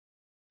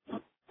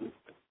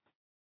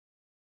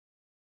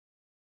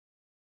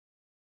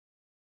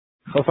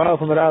Chafal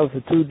from Rav,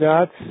 the 2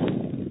 dots,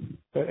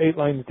 8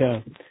 lines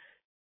down.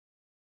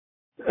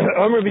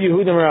 Amr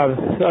Yehuda Rav.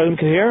 So Adam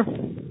can hear?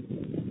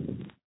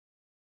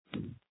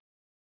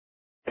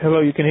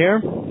 Hello, you can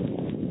hear?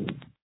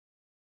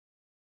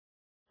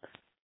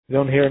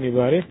 Don't hear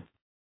anybody.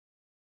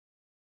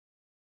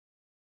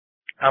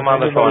 I'm on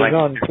the phone.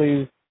 On,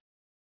 please.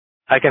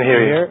 I can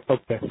hear you.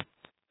 Okay.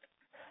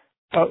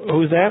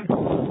 Who's that?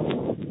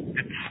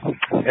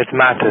 It's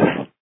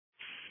Matis.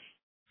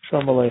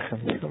 Shalom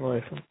Aleichem. Shalom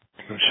Aleichem.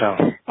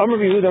 Shalom. Amr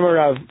Yehuda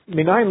Rav.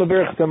 Minayin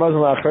leberach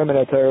tamazon la'achrem et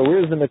HaTorah. Where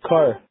is the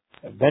Makar?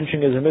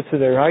 Benching is a mitzvah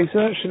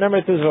deraisa.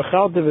 Shenemer tis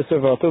v'chalta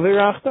v'sevato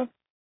v'irachta.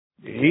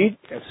 You eat,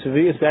 if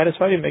Sevi is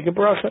satisfied, you make a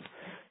bracha.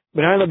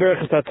 Minayin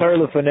leberach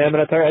HaTorah lefanem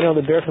et HaTorah. I know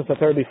the berach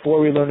HaTorah before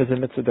we learn is a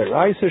mitzvah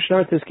deraisa.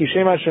 Shenemer tis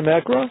kishem Hashem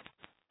ekra.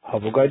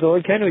 Havu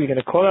gaidol ekenu. You're going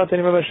to call out the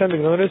name of Hashem.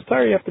 You're going to learn His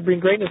Torah. You have to bring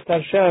greatness to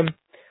Hashem.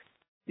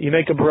 You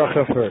make a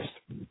bracha first.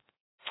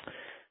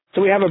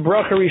 So we have a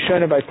bracha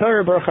rishona by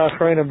Torah, bracha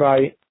achrona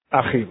by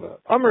achiva.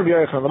 Amr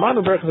b'yarechon,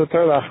 lamanu berachas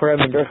Torah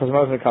la'achrem and berachas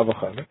mazon kavol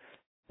chomer.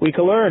 We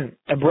can learn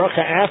a bracha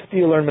after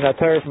you learn minat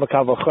Torah from a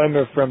kavol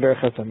chomer from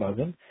berachas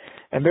mazon,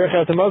 and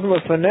berachas mazon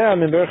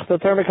lefaneim and berachas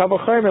Torah kavol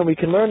chomer. And we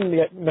can learn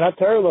minat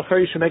Torah l'achar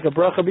you should make a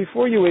bracha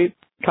before you eat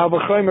kavol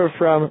chomer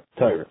from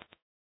Torah.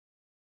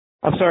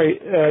 I'm sorry,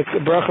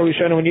 bracha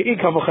rishona when you eat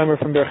kavol chomer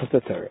from berachas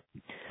Torah.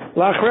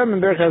 La'achrem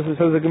and berachas,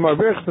 says the Gemara,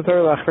 berachas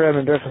Torah la'achrem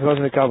and berachas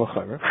mazon kavol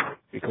chomer.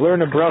 We can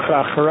learn a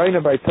bracha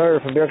acharayna by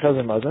Torah from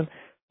berachas mazon.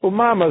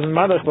 Uma mazon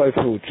madach by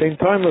food. Same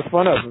time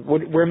lefanav.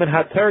 Where in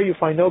Torah you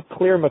find no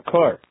clear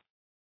makar.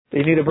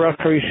 You need a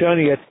bracha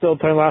rishoni. Yet still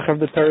time la'achar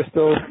the Torah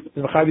still is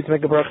mechabi to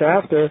make a bracha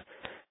after.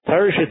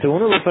 Torah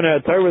shetuna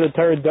lefanav. Torah where the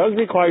Torah does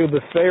require you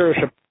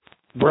beferish a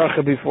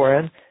bracha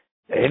beforehand.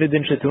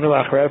 Enedin shetuna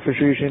la'achar for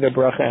sure you should need a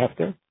bracha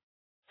after.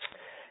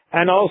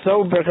 And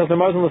also, berachas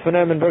hamazon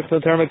lefanem and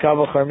berachas Torah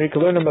kavol chomer. You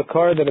can learn a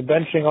makar that a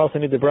benching also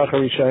needs a bracha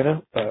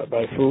rishona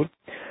by food.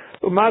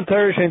 There's no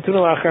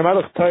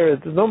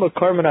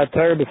makar minat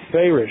Torah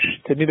beferish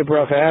to need a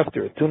bracha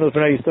after. Tuna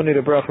lefanem you still need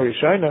a bracha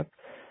rishona.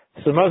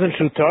 So mazon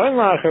shutain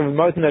la'achar,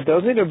 mazon that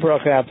does need a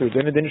bracha after.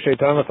 Then it didn't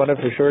shaitan lefanem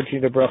for sure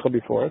you need a bracha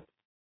before it.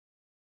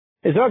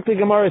 Is the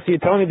Gemara? So you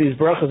telling me these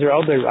brachas are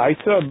all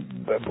deraisa?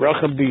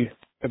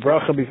 A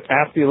bracha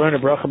after you learn a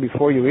bracha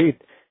before you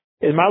eat.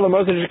 You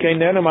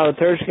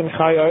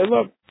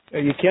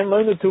can't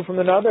learn the two from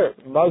another.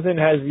 Mazin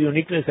has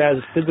uniqueness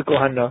as physical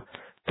hana.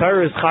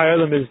 Torah is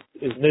chayalim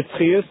is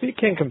nitzchiyas. You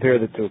can't compare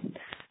the two.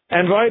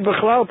 And v'ayit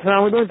b'chlal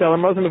now we don't tell him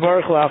mazin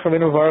mevarich la'achar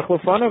v'nevarich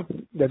lefanav.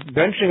 That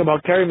benching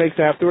about carry makes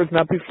afterwards,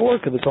 not before,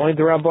 because it's only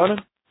the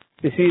rabbanan.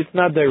 You see, it's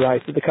not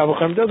deraisa. The kavol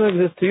chomer doesn't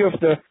exist to you if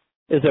there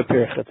is a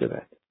pircha to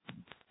that.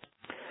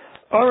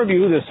 Or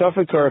review the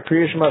suffix or a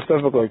kriya shema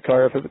suffix or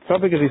kar. If it's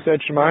suffix, if he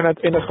said shema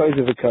not in a chayz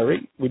of a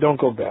kari, we don't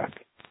go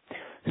back.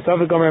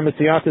 Suffix omer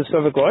mesiyatis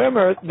suffix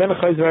omer, then a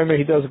chayz omer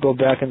he does go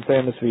back and say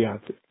a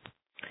mesiyatis.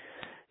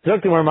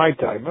 Zaktim or my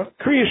time,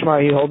 kriya shema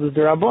he holds is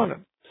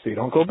derabanan, so you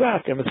don't go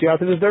back. And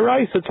mesiyatis is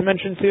deraisa to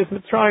mention siyas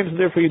mitzrayim, so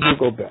therefore you do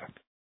go back.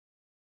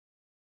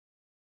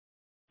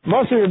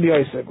 Maser Rabbi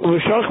Yosef,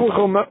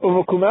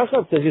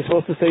 u'v'shach says you're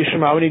supposed to say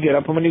shema when you get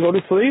up and when you go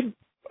to sleep.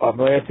 No,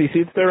 he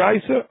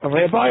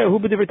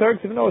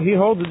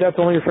holds that that's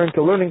only referring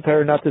to learning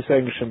Torah, not to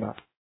saying Shema.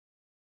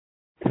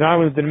 Now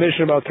with the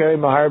mission about Keri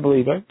Mahar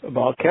Believer,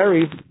 about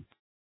Keri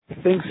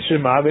thinks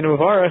Shema bin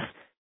Mavarech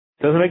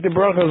doesn't make the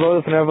bracha lo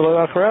l'fanav lo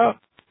l'achara.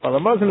 While the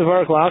Muslim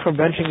Mavarech la'achar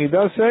benching he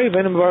does say,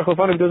 ben Mavarech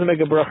l'fanav doesn't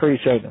make a bracha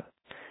rishona.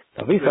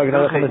 Now if he's talking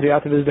about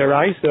the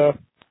deraisa,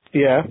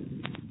 yeah.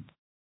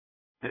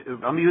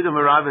 Yehuda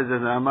Marav is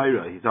an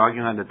Amira. He's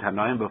arguing on the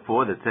Tanaim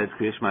before that says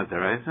Kriyishma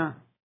deraisa.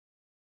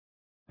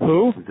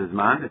 Who? We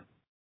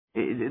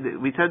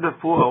said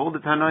before, all the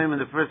Tanoim in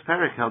the first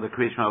parak held the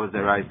Krishma was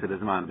their right to the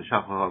Zman,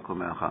 b'shachol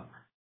kumelcha.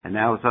 And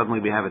now suddenly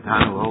we have a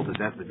Tana who holds that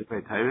that's the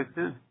Divrei Torah.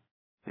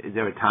 Is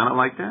there a Tana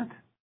like that?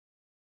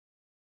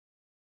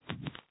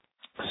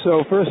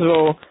 So first of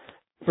all,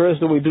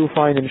 we do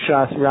find in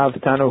Shas Rav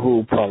Tana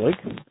who Polik.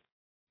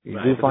 You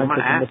do find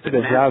such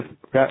a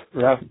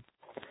Rav.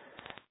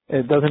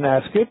 It doesn't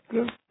ask it.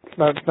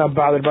 It's not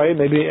bothered by it.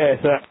 Maybe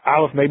it's a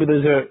Aleph. Maybe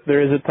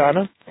there is a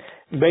Tana.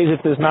 Beis,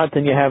 if there's not,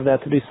 then you have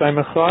that to be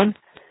Saimachon.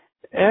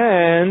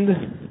 And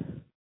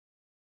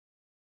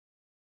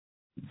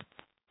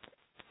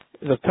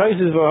the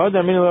Tais is Vahad,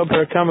 I mean, I'll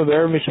per Kama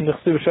Be'er Mishim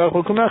Nechsiv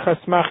Shachol Kumech,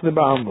 Asmachta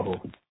Ba'am Bahu.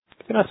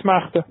 It's an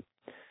Asmachta.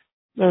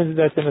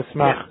 That's an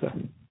Asmachta.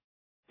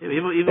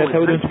 That's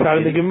how it's found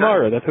in the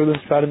Gemara. That's how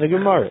it's found in the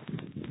Gemara.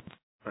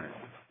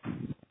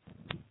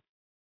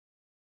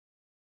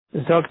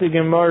 Zok the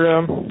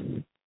Gemara.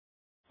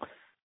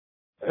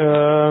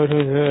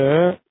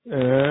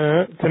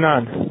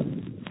 Tanan.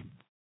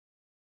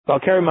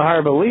 Valkari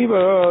Mahar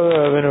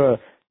Beliba,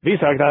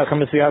 Visak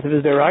Nachamasiativ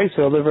is their ice,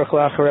 so liver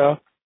Chlachara.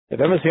 If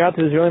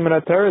Emasiativ is really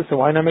Minatar, so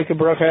why not make a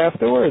bracha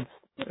afterwards?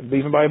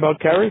 Even by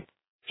Valkari?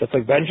 Just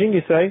like benching,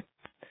 you say?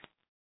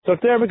 So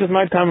there, because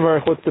my time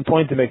of what's the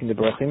point of making the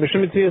bracha? If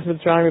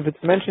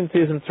it's mentioned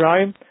Tzias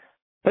Mitzrayim,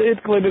 but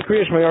it's Klebe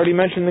Kriya Shema, I already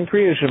mentioned in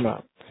Kriya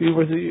Shema. So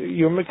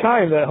you're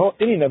Mekayim, the whole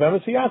inyan of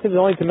Emes V'Yativ is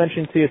only to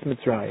mention Tzias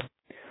Mitzrayim.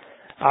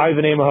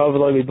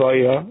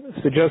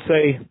 So just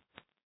say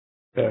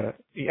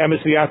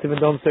Emes V'Yativ and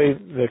don't say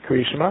the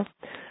Kriyishma.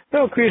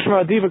 No,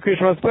 Kriyishma Adiva,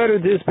 Kriyishma is better.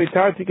 This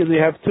Beitarti because you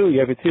have two. You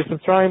have Tzias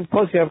Mitzrayim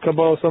plus you have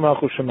Kabbalah Sol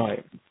Malchus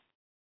Shemayim.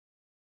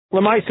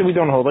 Lamaisa we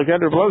don't hold like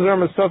that. Rav Lazar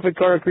Masafik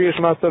Kara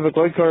Kriyishma Safik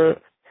Loikar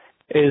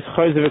is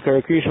Chayzavik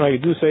Kara Kriyishma. You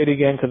do say it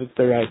again because it's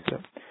the Raisa.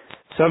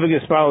 Safik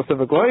Yispalo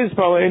Safik Lo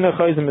Yispalo Eina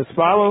Chayzim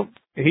Yispalo.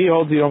 He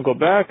holds you don't go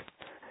back.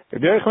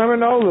 If you remember,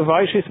 no,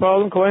 Levi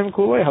Yispalo and Kolayim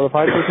Kulei. How the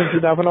 5 person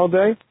should daven all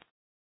day,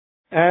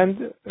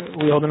 and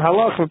we hold in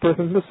halach if a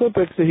person's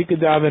Mesupik, so he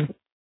could daven.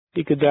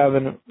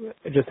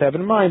 Just have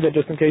in mind that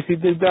just in case he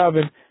did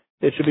daven,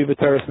 it should be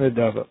b'teres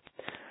nedava.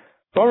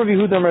 If a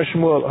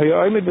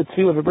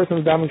person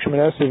is davening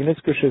Shemoneh Esrei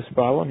v'nitzker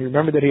sheispalo, and you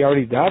remember that he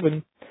already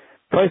davened,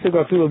 he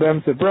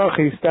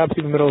stops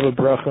in the middle of a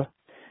bracha.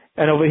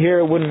 And over here,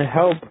 it wouldn't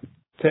help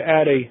to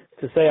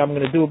say I'm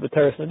going to do it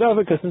b'teres nedava,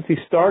 because since he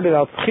started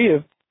out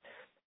chiv,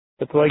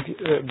 it's like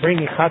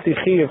bringing chati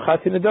chiv,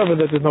 chati nedava,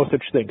 that there's no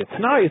such thing. The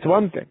Tanai is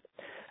one thing.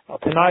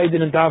 Tanai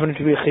didn't daven it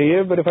to be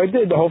chiv, but if I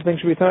did, the whole thing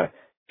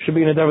should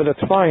be in a davar, that's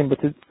fine.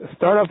 But to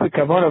start off with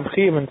kavan of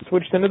chiv and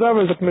switch to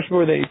nedavar is a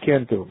mishmur that you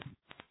can't do.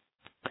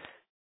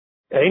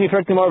 We asked,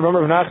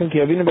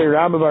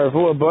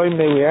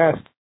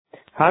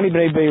 Hani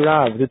b'nei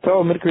beirav, the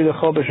Torah mitkri the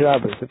chol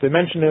b'Shabbos. If they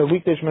mention a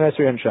weekday Shemoneh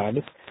Esrei on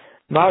Shabbos,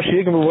 what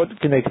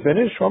can they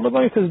finish?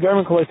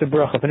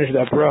 Finish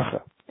that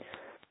bracha.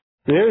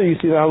 There you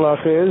see the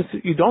halacha is,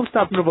 you don't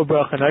stop in the middle of a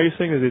bracha. Now you're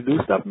saying that they do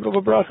stop in the middle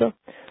of a bracha?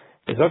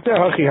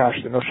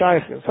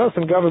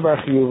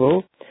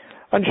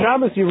 On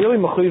Shabbos, you really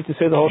mechuyev to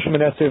say the whole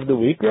Shemoneh Esrei of the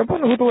week. They were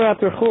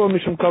matriach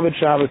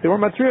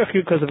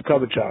you because of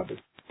kavod Shabbos.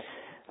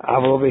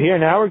 Over here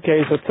in our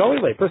case, it's totally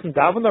late. Person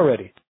davened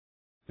already.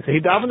 So he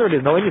davened already.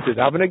 There's no need to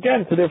daven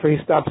again. So therefore he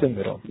stops in the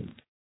middle.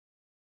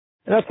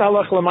 And that's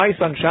halach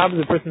l'mais on Shabbos.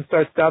 The person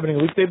starts davening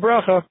a weekday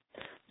bracha,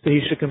 so he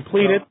should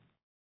complete it,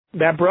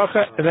 that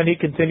bracha, and then he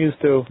continues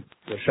to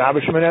the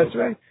Shabbos Shemoneh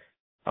Esrei.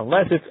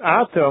 Unless it's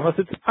Ata,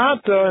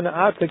 and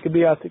Ata could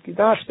be Ata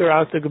Kiddush, or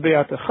Ata could be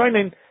Ata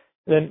Chaynin,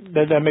 then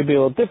that may be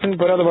a little different,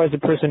 but otherwise the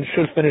person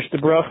should finish the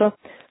bracha.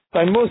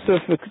 By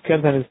Musaf, the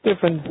Kentan is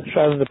different.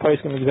 Shailan the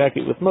Paiskim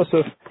exactly with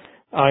Musaf,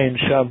 Ayin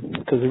Shab,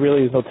 because there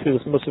really is no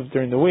tefillas Musaf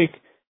during the week.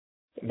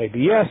 Maybe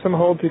yes, some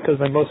hold, because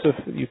by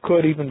Musaf, you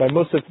could, even by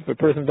Musaf, if a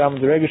person down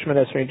the Regesh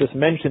Shemoneh Esrei just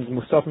mentions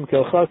Musafim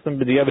Kel Chasim,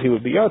 but the other he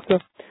would be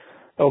Yatza.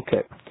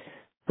 Okay.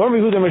 The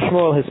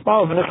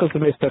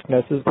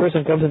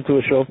person comes into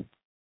a shul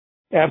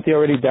after he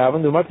already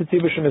davened, and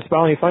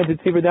he finds the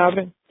tzibur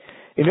davening.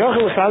 If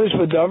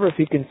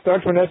he can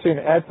start Shemoneh Esrei and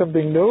add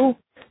something new,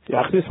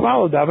 if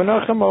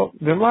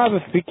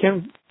he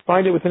can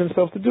find it within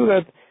himself to do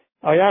that,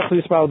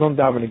 don't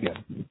daven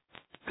again.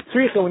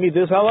 We need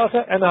this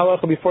halacha and the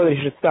halacha before that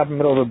he should stop in the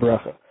middle of a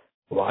bracha.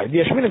 Why?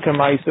 Because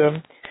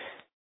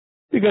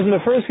in the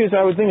first case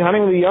I would think so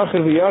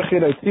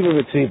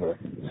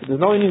there's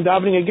no need in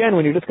davening again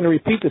when you're just going to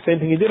repeat the same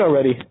thing you did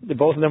already.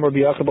 Both of them were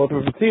biyachid, both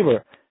of them were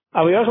tzibur.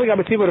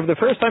 If the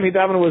first time he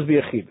davened was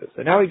biyachid,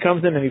 so now he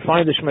comes in and he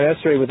finds the Shemoneh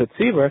Esrei with a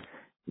tzibur,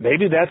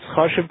 maybe that's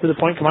chashiv to the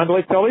point, command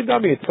like Tali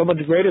Dabi. It's so much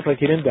greater, it's like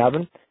he didn't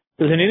daven.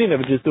 There's an Indian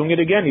of just doing it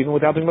again, even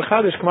without being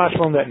machadish, kamash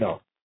from that,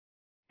 no.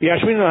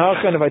 Yashmin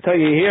and if I tell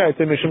you here, I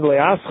say mishum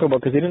le'aschuba,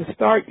 because he didn't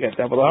start yet.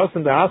 But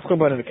in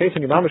the case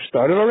when Imam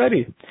started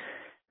already,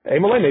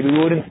 maybe we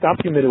wouldn't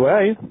stop you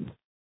midway.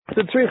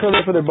 So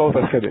therefore they're both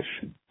a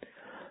chiddush.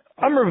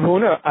 Amr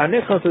V'huna,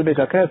 anichos to the Beit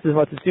HaKnesset is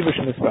what the tzibur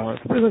shemispalan.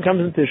 The person comes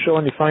into the shul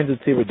and he finds the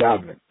tzibur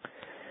davening.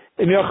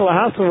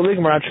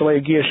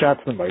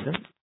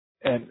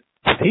 And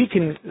if he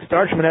can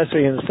start Shemoneh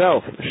Esrei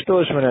himself,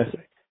 shtul Shemoneh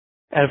Esrei,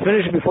 and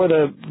finish it before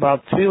the Baal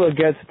Tefillah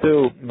gets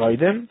to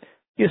Maidim,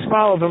 he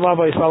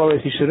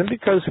shouldn't,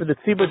 because for the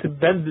tzibur to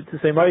bend it to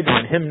say Maidim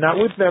and him not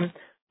with them,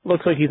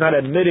 looks like he's not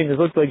admitting, it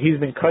looks like he's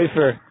been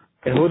kaifer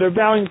and who they're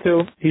bowing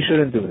to, he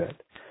shouldn't do that.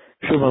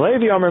 As long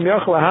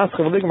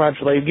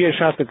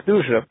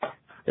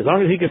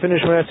as he can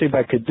finish Shemoneh Esrei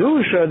by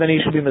Kedusha, then he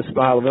should be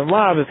mispal.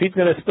 If he's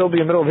going to still be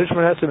in the middle of his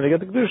Shemoneh Esrei when they get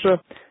to Kedusha,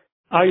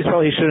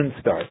 he shouldn't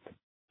start.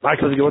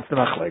 What's the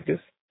machlekes?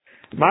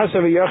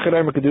 Ma'asav yachid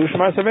aimer kedusha,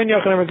 ma'asav en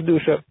yachid aimer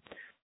kedusha.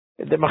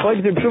 The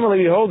machlekes in Pshuma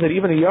Levi holds that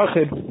even a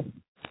yachid,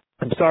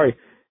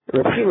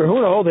 Reb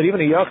Huna holds that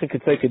even a yachid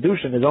could say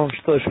kedusha in his own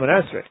shtul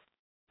Shemoneh Esrei.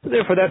 So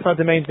therefore, that's not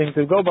the main thing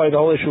to go by. The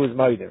whole issue is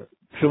ma'adir.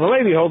 Pshuma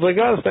Levi holds like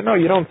us that no,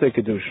 you don't say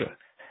kedusha,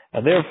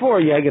 and therefore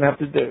you're going to have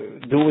to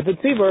do it with the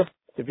tzibur.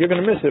 If you're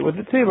going to miss it with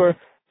the tzibur,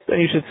 then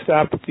you should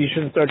stop. You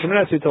shouldn't start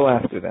Shemoneh Esrei till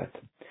after that.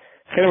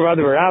 I didn't know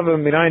the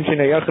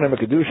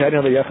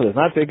yachid does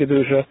not say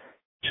kedusha.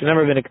 Should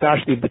never been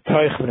iktashti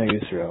b'toich b'nei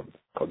Yisrael.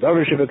 Kol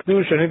davar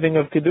shebekdusha, anything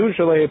of kedusha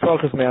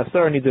le'yepachas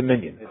me'asar needs a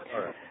minion.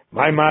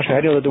 My masha, how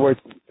do you know that the word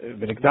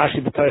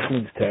b'nikdashi b'toich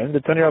means 10? The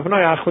Tanya of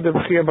Noach achud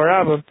b'chir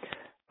barabah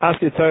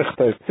asi toich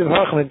toich. Tziv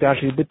hach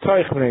nikdashi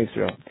b'toich b'nei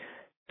Yisrael.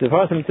 Tziv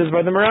hach it says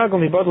by the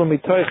Meraglim, he badlu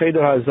mitoich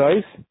edo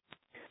ha'zais.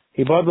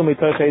 He badlu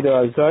mitoich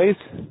edo ha'zais.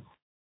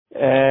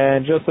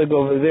 And just like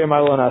over there,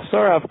 Malon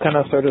Asar, Afkan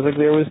Asar, just like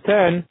there was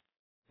 10,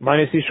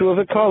 minus Yeshua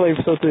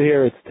V'Kalev, so to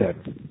here it's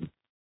 10.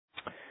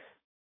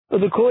 So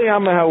the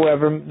Kuliyama,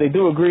 however, they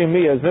do agree in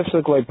me as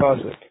Nifsuk like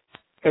Pasuk.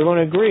 Everyone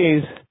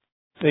agrees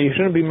that you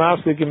shouldn't be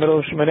mafsik in the middle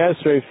of Shemoneh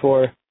Esrei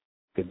for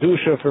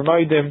Kedusha, for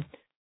Maidim.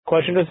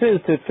 Question is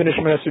to finish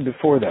Shemoneh Esrei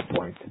before that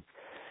point.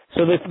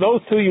 So if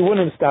those two you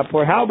wouldn't stop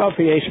for, how about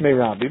for Yeshmei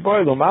Rabbi?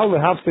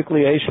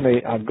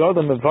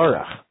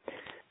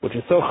 Which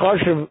is so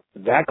chashuv,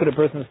 that could a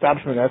person stop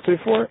Shemoneh Esrei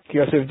for?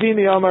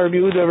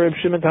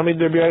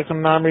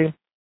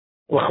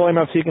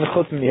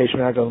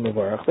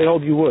 They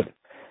hold you would.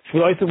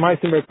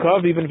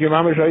 Even if your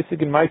mama is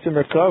Isaac in Meisim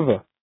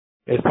Merkava,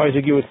 as far as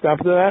you would stop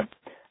to that.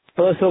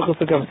 So let's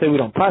say we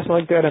don't pass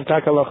like that and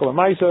Takalach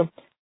Lamaisa.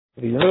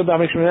 If he's in the middle of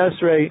Damish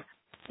Esrei,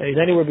 and he's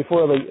anywhere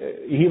before like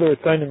Yehiler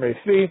Tzayin and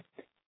Refi,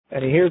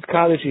 and he hears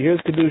Kaddish, he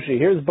hears Kedusha, he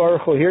hears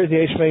Baruch, he hears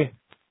Yeshmei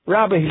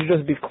Rabbi, he should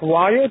just be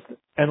quiet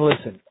and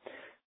listen.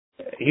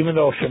 Even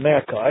though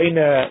Shemei Kain,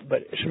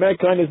 but Shemei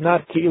Kain is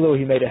not Kilo,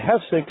 he made a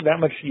hefsek, that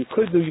much you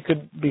could do, you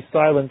could be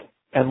silent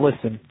and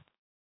listen.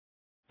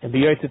 And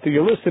be yaitz to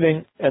your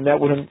listening, and that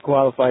wouldn't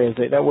qualify as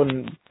that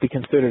wouldn't be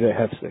considered a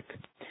hefsek.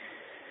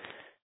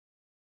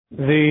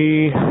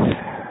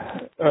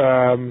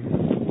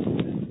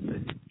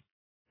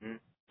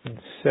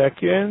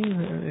 Second,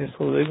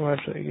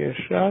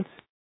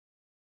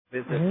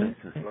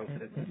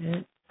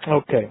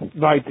 okay,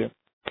 weiter.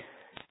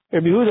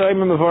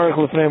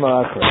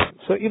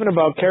 So even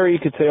about Keri, you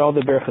could say all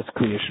the Berachos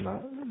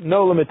Kriyishma.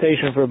 No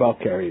limitation for about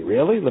Keri,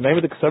 really? The name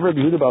of the Ksavar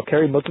Yehuda about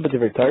Keri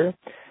Mutabat Torah.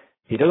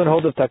 He doesn't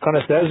hold the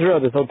Takanas Ezra.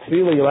 There's no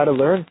tefillah you're allowed to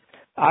learn.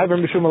 I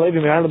remember Shmuel Levi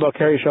Me'ayin about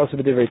Keri Shasa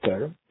B'Divrei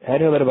Torah. How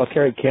do you know that about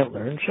Keri can't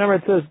learn? Shneimar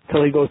it says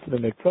till he goes to the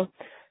mikvah.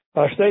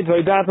 That's a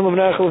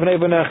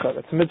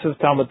mitzvah of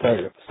Talmud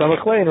Torah.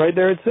 Samachlain, right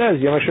there it says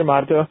Yom Asher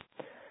Marta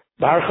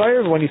Bar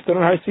Chayev when he stood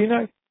on Har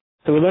Sinai.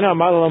 So we learn out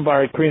Malalam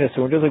Bar Krina.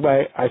 So just like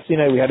by Har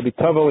Sinai we had to be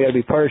Tavo, we had to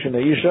be Parish in the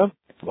Isha.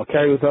 While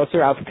Keri was Aser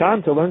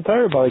Afkan to learn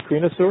Torah by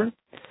Krina Sur.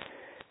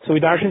 So we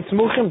darshan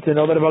Smuchim to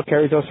know that about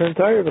Keri's Aser and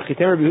Torah. But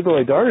Chitem Rabbi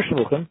Yehuda Darish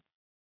Smuchim.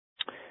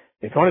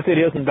 If you want to say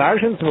he doesn't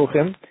darshan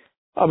Smuchim,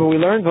 but we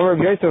learned from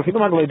Rabbi Yosef,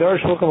 even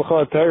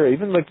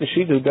like the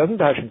Shid who doesn't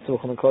darshan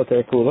Smuchim and Kol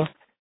Torah Kula,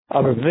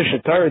 but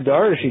Mishnah Torah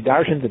Darish, he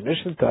darshans in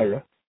Mishnah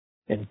Torah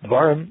in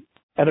Dvarim.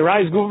 And the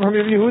rise goes from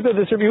Rabbi Yehuda,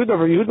 this Rabbi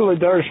Yehuda like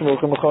Darish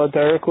Smuchim and Kol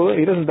Torah Kula.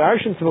 He doesn't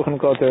darshan Smuchim and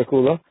Kol Torah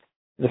Kula.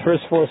 The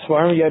first four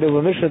Svarim, yet it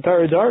was Mishnah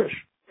Torah Darish.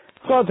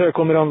 Kol Torah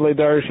Kula don't like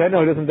Darish. I know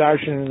he doesn't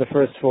darshan in the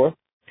first four.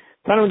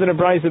 Tanum in the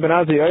Brachos ben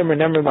Azi Yomer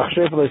Nemer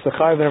Machshef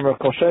leSachai Nemer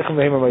Kol Sheichem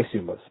Behema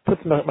Meisumas.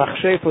 Puts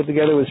Machshef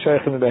together with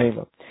Sheichem and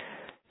Behema.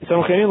 So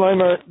Mchenin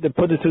Loimer they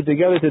put the two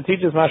together to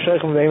teach us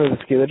Machshef and Behema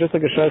B'Skila. Just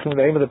like a Sheichem and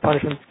Behema, the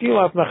punishment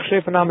Skila of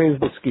Machshef and Ami is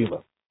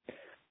B'Skila.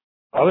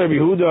 Other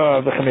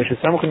Yehuda the Chamesh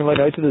Samchin like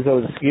I said is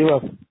always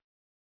Skila.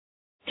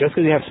 Just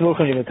because you have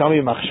Smuchim, you can tell me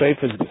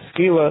Machshef is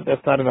B'Skila.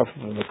 That's not enough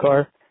from the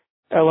car.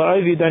 Ela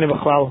Avi Dani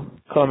B'Chlal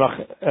Kol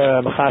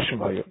Machashim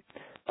Hayu.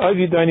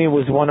 Avi Dani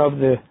was one of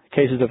the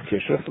cases of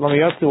Kishruf. Let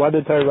me ask you, why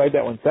did I write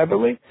that one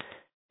separately?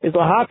 Is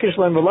Lahakish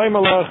Len V'Lay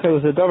Malach, it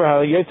was a Dover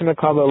HaYetzim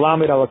Ekabla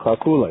Lamed Ala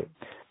Kalkulei.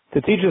 To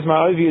teach us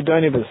my Avi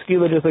Yudani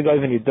B'Skila, just like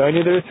Avi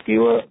Yudani there's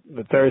Skila,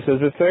 the Torah says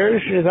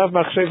B'Ferish, is have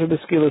Machshev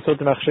B'Skila, so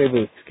to Machshev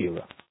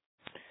B'Skila.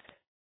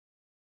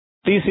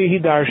 So you see, he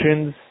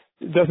doesn't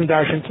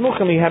darshan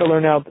Tzmuchim, he had to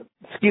learn out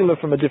Skila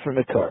from a different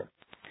Makar.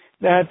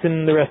 That's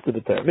in the rest of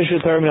the Torah. Mishnah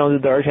Torah Minal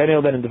Darsh, how do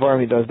you know that in Devarim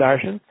he does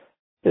darshan?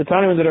 The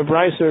time that a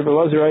Braiser,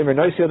 Belazar Aimer,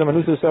 Noisi Adam,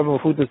 Anusa Seven,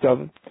 Mafuta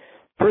Seven.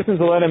 Persons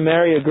will let him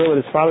marry a girl that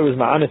his father was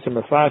Ma'anis and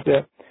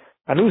Mafata.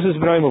 Anusas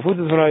B'nai,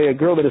 Mafuta B'nai, a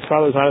girl that his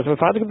father was Ma'anis and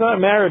Mafata. It's not a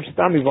marriage,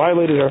 Stami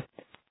violated her.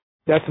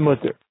 That's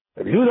mutter.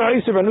 You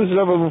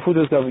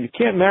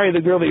can't marry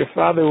the girl that your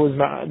father was,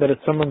 that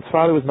someone's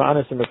father was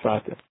Ma'anis and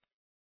Mafata.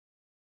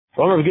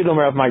 So I'm going to give them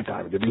of my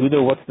time.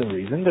 What's the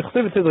reason? The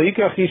Chsivit says,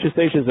 Yikach Yisha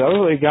Seisha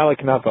Zavu, Egala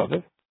Knaf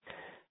Aviv.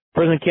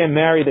 Person can't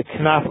marry the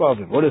knaf of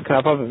it. What does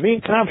knaf of it mean?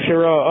 Knaf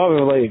shira of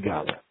it.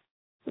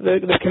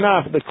 The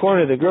knaf, the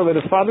corner, the girl that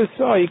his father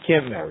saw, he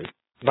can't marry.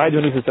 How do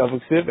you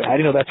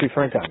know that's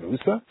referring to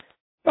Anusa?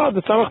 Oh,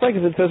 the Samach like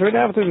it says right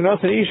after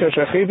Anusa Isha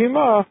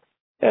Shachivima.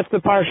 That's the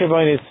parsha of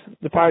Einis.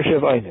 The parsha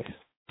of Einis.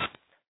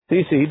 So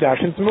you see,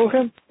 Darshan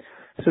Smuchim.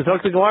 So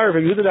talk to Gemara.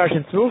 If you do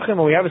Darshan Smuchim,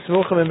 and we have a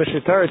Smuchim in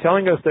Mishnah Torah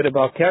telling us that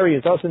about Keri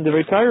is also in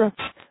the Torah.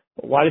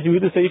 Why did you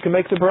say you can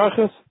make the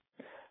Brachos?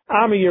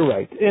 Ami, you're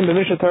right. In the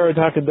Mishnah Torah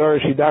Takadar,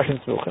 she darshan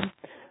Smuchim.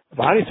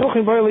 V'hani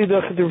Smuchim barely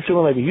the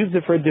Shmuel Levi used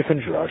it for a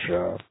different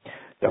drasha.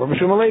 The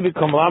Shmuel Levi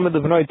come lamed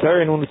of Bnei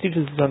Torah, and when he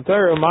teaches this on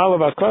Torah,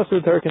 Malav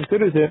Akasu Torah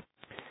considers it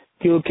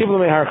Kil Kibla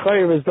Mehar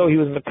Chayev as though he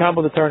was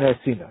Mekabel the Torah in Har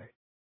Sinai.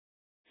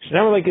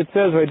 Shneimar like it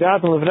says,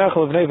 Vaydatim Levnecha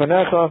Levnei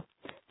Vanecha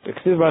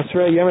V'ksiv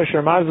Basrei Yemesh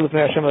Shermaz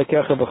Levnei Hashem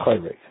Lekecha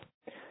B'Chayrev.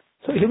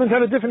 So humans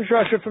had a different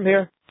drasha from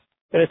here.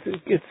 And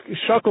it's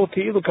shakel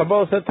ki'ilu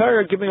Kabbalah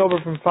Torah, giving over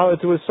from father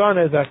to his son,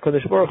 as that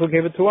Kodesh Baruch Hu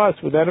gave it to us.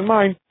 With that in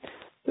mind,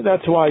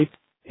 that's why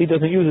he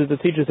doesn't use it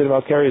to teach us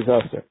about Keri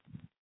Zaser.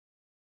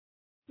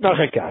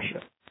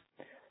 Nachakasha.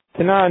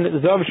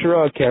 Tanan Zav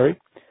Shira Keri.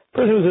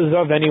 Person who's a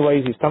Zav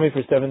anyways, he's tummy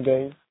for 7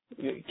 days.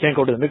 He can't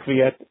go to the mikveh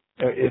yet.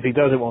 If he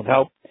does, it won't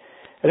help.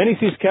 And then he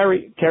sees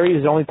Keri. Keri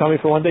is only tummy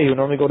for 1 day. He would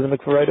normally go to the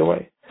mikveh right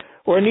away.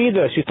 Or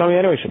Nida, she's tummy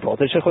anyway. Shefalt.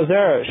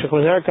 Shechozera.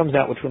 Shechozera comes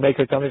out, which would make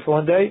her tummy for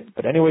 1 day.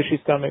 But anyway, she's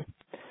tummy.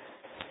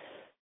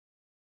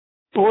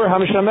 Or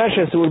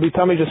Hamishameshes, who would be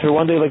tummy just for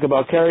 1 day, like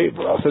about Keri.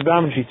 Also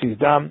Dam, and she sees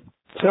Dam.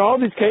 So in all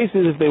these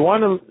cases, if they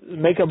want to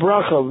make a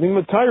bracha,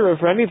 limud Torah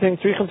for anything,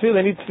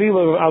 they need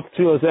tefillah out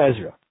tefillah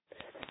Ezra.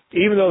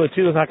 Even though the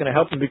tefillah is not going to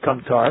help them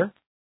become tar,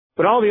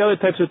 but all the other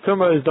types of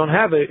tummas don't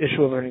have an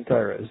issue of learning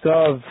Torah.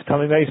 Zav,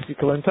 tummy meis, you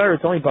can learn Torah.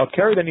 It's only about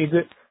Keri that needs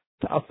it.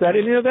 Outside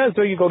of that,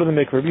 so you go to the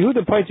mikveh.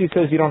 Yehuda Paitzi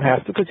says you don't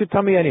have to because you're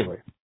tummy anyway.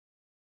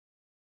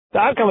 The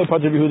Akam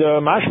Paitzi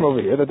Yehuda Mashma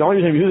over here. That the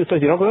only reason Yehuda says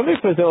you don't go to the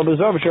mikveh is that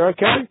Zav Shara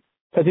Keri.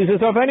 Because he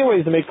says off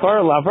anyways to make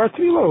Kar Lavar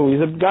Tvilo.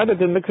 He's a guy that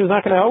the mikveh is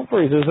not going to help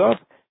for. He says off.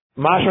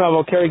 Mashma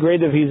will carry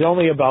grade if he's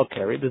only about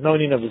Keri. There's no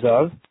need of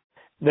Zav.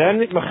 Then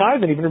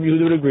Machai, then even if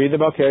Yehuda would agree that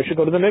about Keri should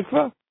go to the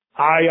mikveh.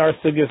 Our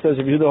Sugya says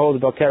if Yehuda holds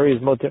about Keri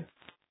is mutter.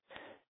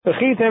 The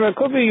Chitem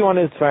could be on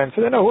his friend.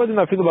 So then who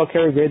doesn't feel about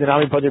Keri grade and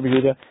Ami Pater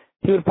Yehuda?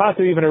 He would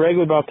possibly even a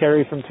regular about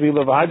Keri from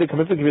Tvila Vahai. The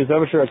commitment of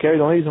Zav Shara Keri.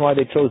 The only reason why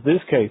they chose this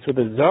case with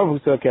the Zav who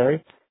saw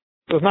Keri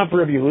was not for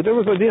Rabbi Yehuda. It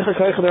was for Dicha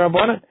Kaycha the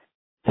Rabbanan.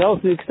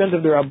 Tells the extent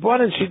of the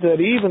Rabbanan sheet that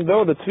even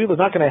though the Tvila is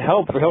not going to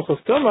help for Hilchos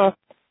Tumah,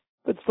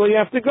 but still you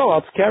have to go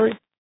out to Keri.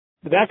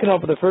 But that can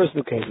help in the first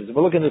two cases. If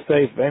we look in the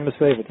safe, famous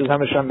safe, it says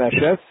Hamasham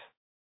Meshes,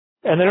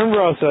 and then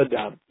Umrah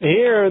Adam.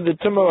 Here, the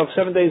Tumah of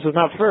 7 days was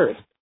not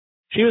first.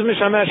 She was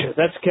Misham Meshes.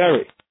 That's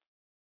Keri.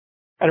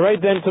 And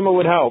right then, Tumah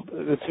would help.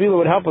 The Tvila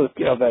would help with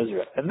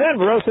Ezra. And then,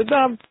 Baros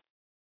Adam,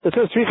 it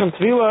says Tricham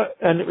Tvila,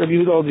 and Rabbi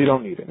Yehuda holds you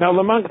don't need it. Now,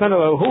 Laman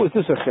Kanala, who is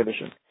this a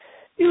Chiddush?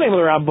 You label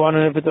the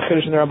Rabbanan, if it's a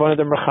Chiddush in the Rabbanan,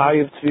 the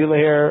Merchai of Tvila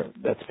here,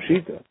 that's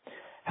Pshita.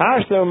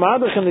 Hashta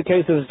Madach in the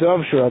case of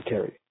Zav Shura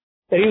Keri.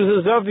 That he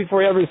was a Zav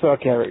before he ever saw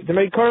Keri. To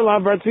make Kar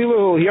Lav Bar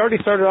Tvila, he already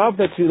started off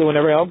that Tvila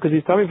whenever he helped, because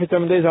he's coming for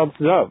 7 days out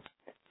Zav.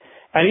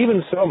 And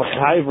even so,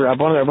 Merchai,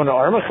 Rabbanan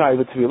are Merchai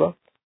with Tvila.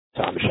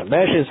 So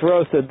Mishameshes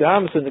rose to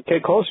Dam, so in the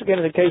case, closer again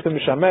in the case of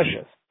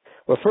Mishameshes,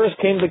 where first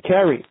came the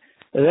Keri,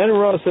 and then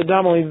rose to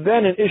Dam, only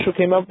then an issue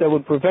came up that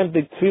would prevent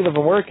the Tefillah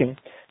from working.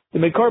 The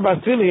Mekar Bas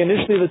Tefillah,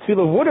 initially the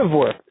Tefillah would have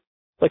worked.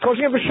 Like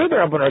Koshing for sure the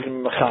Rabban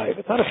argument Mechayiv.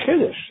 It's not a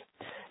Chiddush.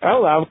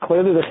 Elav,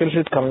 clearly the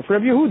Chiddush is coming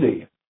from Rabbi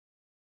Yehudi.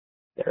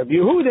 Rabbi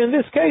Yehuda in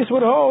this case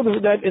would hold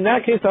that in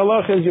that case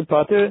Allah is your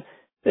pater,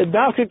 that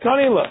Dafka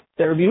Kanila.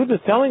 That Rabbi Yehuda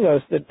is telling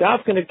us that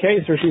Dafka in a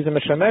case where she's a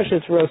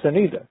Mishameshes for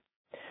Nida,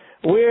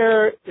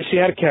 where she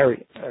had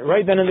Keri.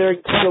 Right then and there,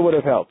 Tefillah would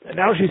have helped. And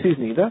now she sees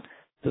Nida.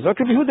 So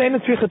Rabbi Yehuda ain't a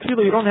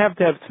Tefillah. You don't have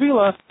to have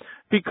Tefillah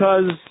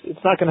because it's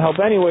not going to help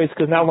anyways,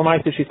 because now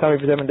Lamaita she's coming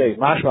for 7 days.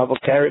 Mashma,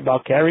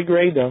 Baal Keri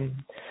grade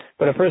them.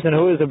 But a person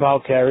who is a Baal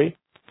Keri,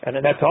 and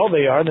then that's all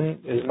they are, then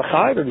is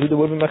Mechayiv, or Yehuda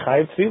would be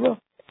Mechayiv Tefillah.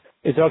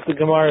 It's up to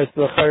Gemara, it's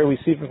the Chayr we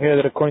see from here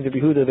that according to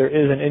Yehuda, there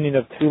is an Indian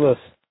of Tefillas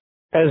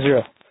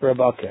Ezra for a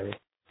Baal Keri.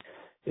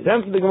 It's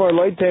empty the Gemara,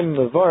 Loitem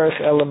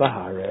Mevarech Ela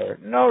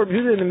Maharer. No,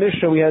 Yehuda in the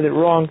Mishnah, we had it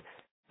wrong.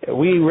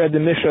 We read the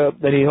Mishnah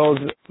that he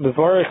holds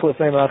Mevarech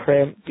Lefnei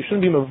Machrem. You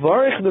shouldn't be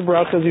Mevarech the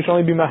Brachos, you should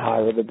only be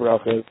Maharer the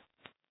Brachos.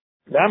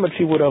 That much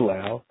he would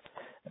allow.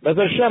 But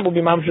Hashem will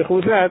be Mamshech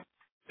with that.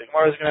 The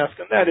Gemara is going to ask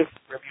him that if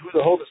Rabbi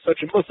Yehuda holds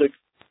such a musik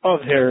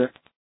of her,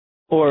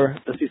 or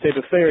does he say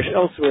the fairish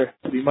elsewhere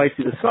to be mighty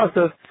the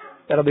Sasav,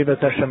 that'll be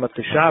B'ez Hashem at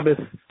the Shabbos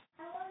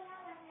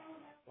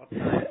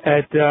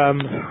at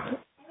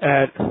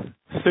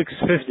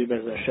 6:50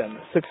 B'ez Hashem.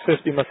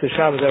 6:50 Matzah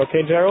Shabbos. Is that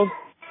okay, Gerald?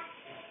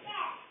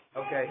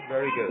 Okay,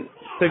 very good.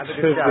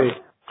 6:50.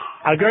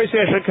 Agarsi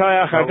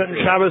Ashakayach, Hagan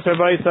Shabbos,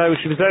 Rabbi Yisai, we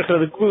should be there for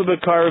the Kula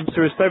Bekar,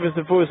 Sir Stevens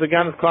and Fus,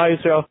 again of Klal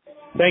Yisrael.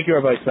 Thank you,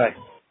 Rabbi Yisai.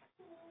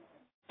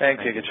 Thank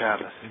you. Good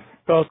Shabbos.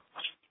 Well,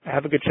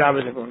 have a good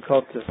Shabbos, everyone.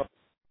 Call to